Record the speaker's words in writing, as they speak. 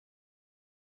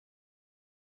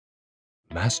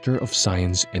Master of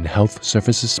Science in Health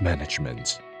Services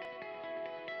Management.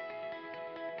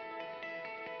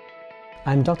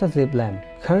 I'm Dr. Philip Lam,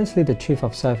 currently the Chief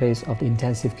of Service of the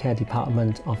Intensive Care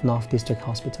Department of North District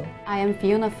Hospital. I am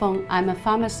Fiona Fong. I'm a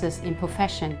pharmacist in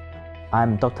profession.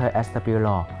 I'm Dr. S.W.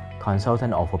 Law,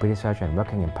 Consultant Orthopedic Surgeon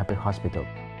working in public hospital.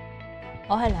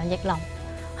 我係梁奕霖，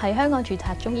係香港註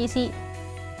冊中醫師。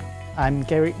 I'm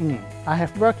Gary Ng. I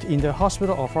have worked in the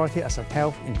hospital authority as a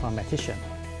health informatician.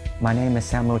 My name is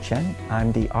Samuel Chen.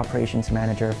 I'm the Operations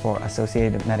Manager for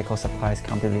Associated Medical Supplies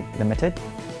Company Limited.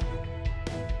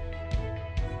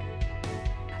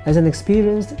 As an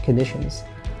experienced clinician,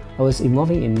 I was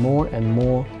involving in more and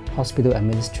more hospital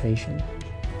administration.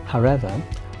 However,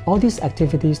 all these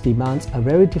activities demand a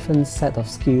very different set of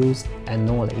skills and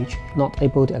knowledge, not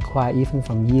able to acquire even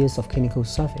from years of clinical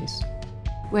service.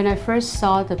 When I first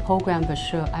saw the program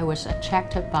brochure, I was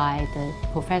attracted by the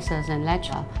professors and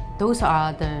lecturers. Those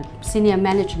are the senior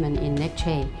management in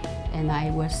NICHE, and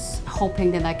I was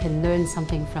hoping that I can learn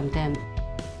something from them.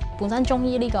 本身中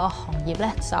醫呢個行業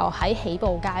咧，就喺起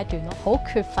步階段咯，好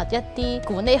缺乏一啲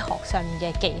管理學上面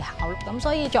嘅技巧，咁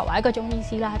所以作為一個中醫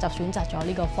師啦，就選擇咗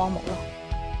呢個科目咯。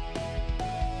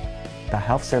The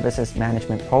Health Services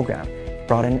Management Program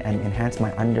broadened and enhanced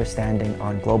my understanding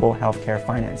on global healthcare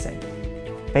financing.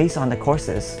 Based on the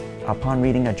courses, upon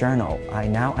reading a journal, I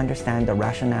now understand the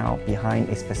rationale behind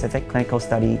a specific clinical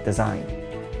study design.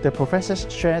 The professors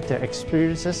shared their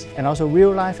experiences and also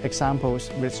real-life examples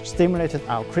which stimulated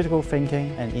our critical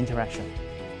thinking and interaction.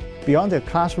 Beyond the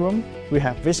classroom, we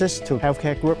have visits to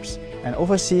healthcare groups and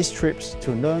overseas trips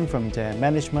to learn from their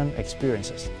management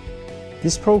experiences.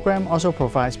 This program also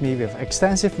provides me with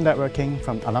extensive networking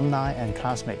from alumni and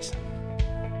classmates.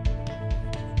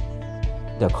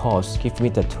 The course gives me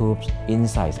the tools,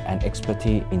 insights, and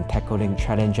expertise in tackling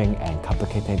challenging and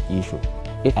complicated issues.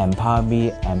 It empowered me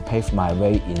and paved my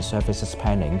way in services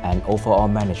planning and overall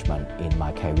management in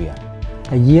my career.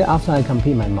 A year after I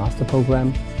completed my master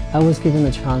program, I was given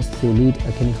a chance to lead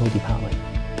a clinical department.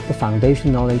 The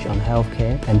foundation knowledge on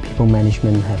healthcare and people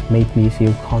management have made me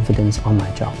feel confident on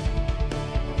my job.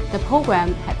 The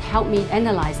program had helped me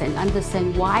analyze and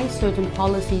understand why certain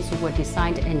policies were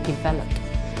designed and developed.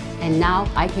 And now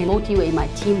I can motivate my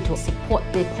team to support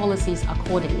their policies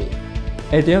accordingly.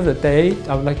 At the end of the day,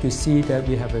 I would like to see that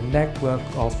we have a network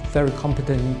of very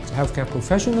competent healthcare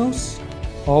professionals,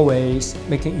 always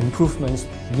making improvements,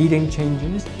 leading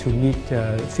changes to meet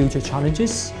future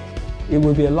challenges. It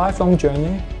will be a lifelong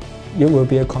journey. It will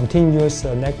be a continuous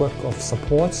network of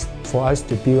supports for us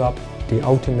to build up the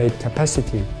ultimate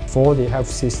capacity for the health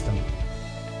system.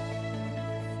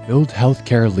 Build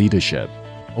healthcare leadership.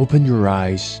 Open your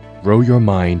eyes, grow your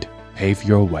mind, pave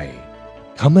your way.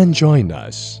 Come and join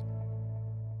us.